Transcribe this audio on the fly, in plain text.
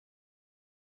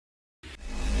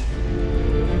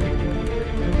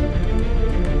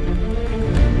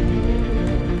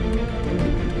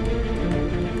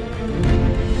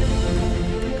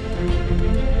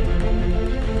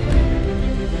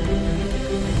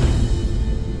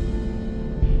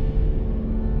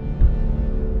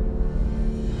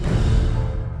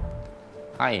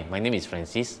Hi, my name is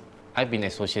Francis. I've been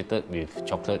associated with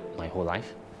chocolate my whole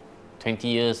life. 20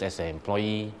 years as an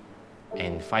employee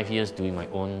and 5 years doing my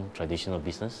own traditional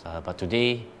business. But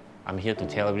today, I'm here to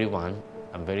tell everyone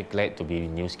I'm very glad to be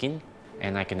with Nuskin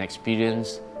and I can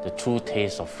experience the true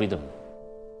taste of freedom.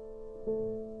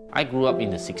 I grew up in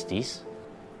the 60s.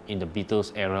 In the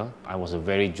Beatles era, I was a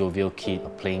very jovial kid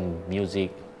playing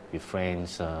music with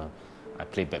friends. I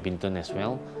played badminton as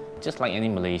well. Just like any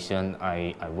Malaysian,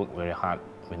 I worked very hard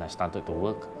when I started to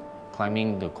work,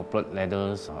 climbing the corporate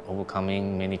ladders,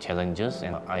 overcoming many challenges,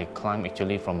 and I climbed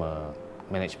actually from a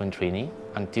management trainee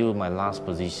until my last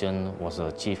position was a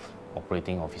chief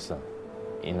operating officer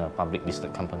in a public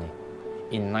listed company.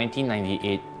 In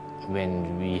 1998,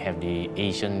 when we have the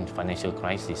Asian financial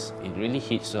crisis, it really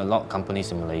hits a lot of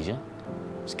companies in Malaysia.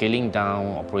 Scaling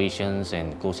down operations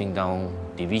and closing down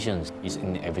divisions is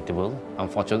inevitable.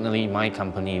 Unfortunately, my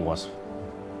company was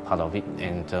part of it,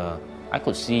 and I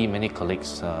could see many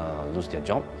colleagues lose their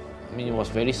job. I mean, it was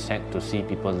very sad to see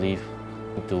people leave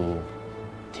to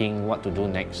think what to do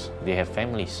next. They have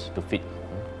families to feed.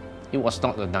 It was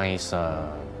not a nice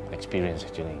experience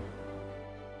actually.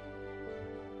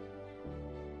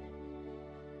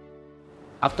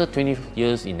 After 20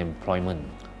 years in employment,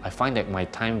 I find that my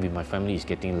time with my family is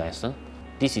getting lesser.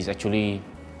 This is actually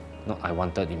not what I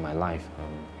wanted in my life.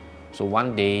 So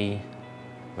one day,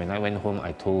 when I went home,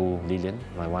 I told Lillian,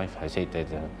 my wife, I said that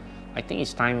I think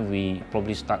it's time we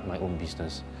probably start my own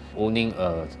business. Owning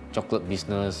a chocolate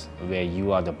business where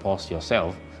you are the boss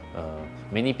yourself,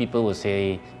 many people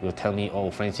will tell me,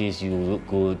 oh, Francis, you look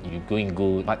good, you're going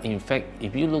good. But in fact,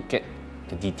 if you look at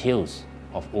the details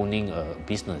of owning a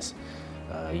business,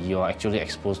 you're actually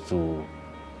exposed to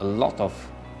a lot of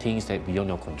things that beyond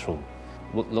your control.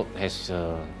 Workload has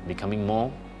becoming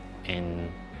more, and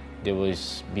there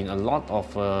has been a lot of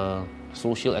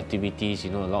social activities, a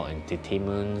lot of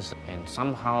entertainments, and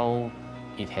somehow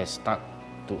it has started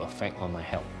to affect on my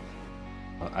health.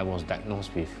 I was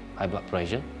diagnosed with high blood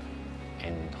pressure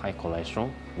and high cholesterol,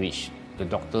 which the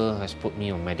doctor has put me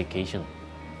on medication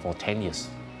for 10 years.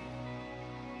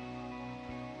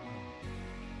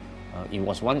 It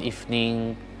was one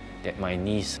evening that my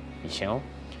niece, Michelle,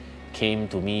 came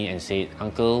to me and said,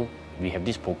 Uncle, we have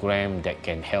this program that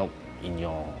can help in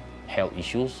your health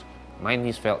issues. My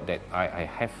niece felt that I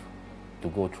have to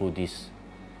go through this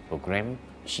program.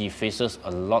 She faces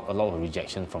a lot of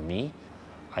rejection from me.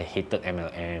 I hated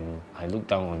MLM. I looked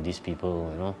down on these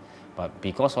people, But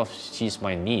because of she's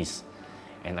my niece,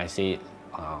 and I said,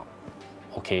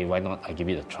 okay, why not I give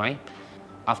it a try.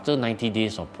 After 90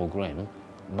 days of program,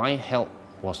 my health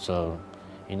was,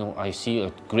 I see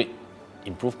a great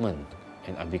improvement,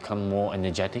 and I become more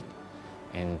energetic,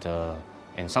 and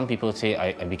some people say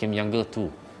I became younger too.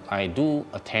 I do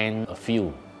attend a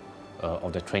few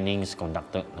of the trainings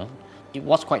conducted. It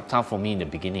was quite tough for me in the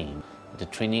beginning. The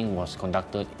training was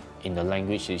conducted in the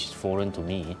language that is foreign to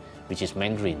me, which is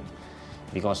Mandarin.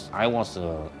 Because I was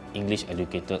English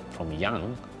educated from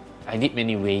young, I did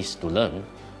many ways to learn,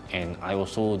 and I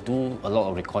also do a lot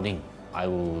of recording. I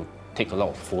will take a lot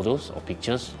of photos or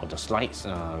pictures of the slides.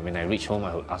 When I reach home,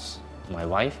 I will ask my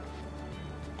wife.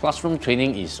 Classroom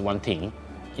training is one thing.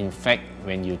 In fact,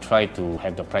 when you try to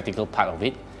have the practical part of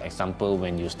it, example,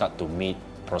 when you start to meet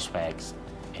prospects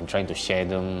and trying to share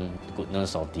them the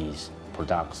goodness of these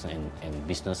products and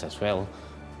business as well,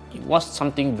 it was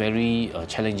something very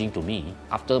challenging to me.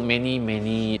 After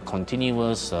many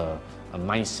continuous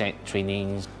mindset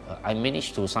trainings, I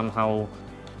managed to somehow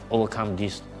overcome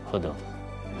this hurdle.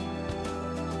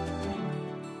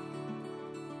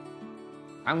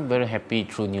 I'm very happy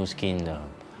through Nuskin.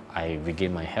 I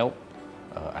regain my health.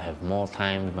 I have more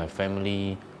time with my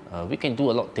family. We can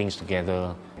do a lot of things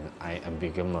together. I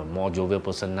become a more jovial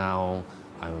person now.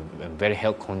 I'm very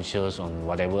health conscious on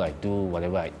whatever I do,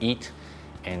 whatever I eat.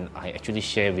 And I actually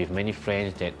share with many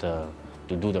friends that to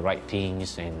do the right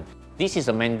things. And this is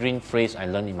a Mandarin phrase I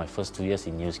learned in my first 2 years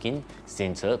in Nuskin,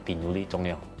 先者比努力重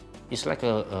要. It's like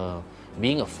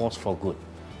being a force for good.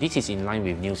 This is in line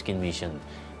with Nuskin mission,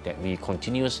 that we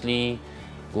continuously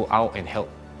go out and help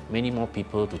many more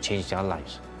people to change their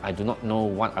lives. I do not know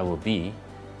what I will be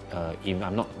if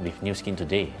I'm not with Nuskin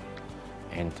today.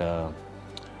 And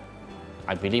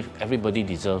I believe everybody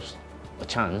deserves a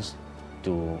chance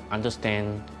to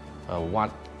understand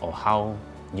what or how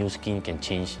Nuskin can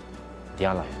change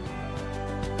their life.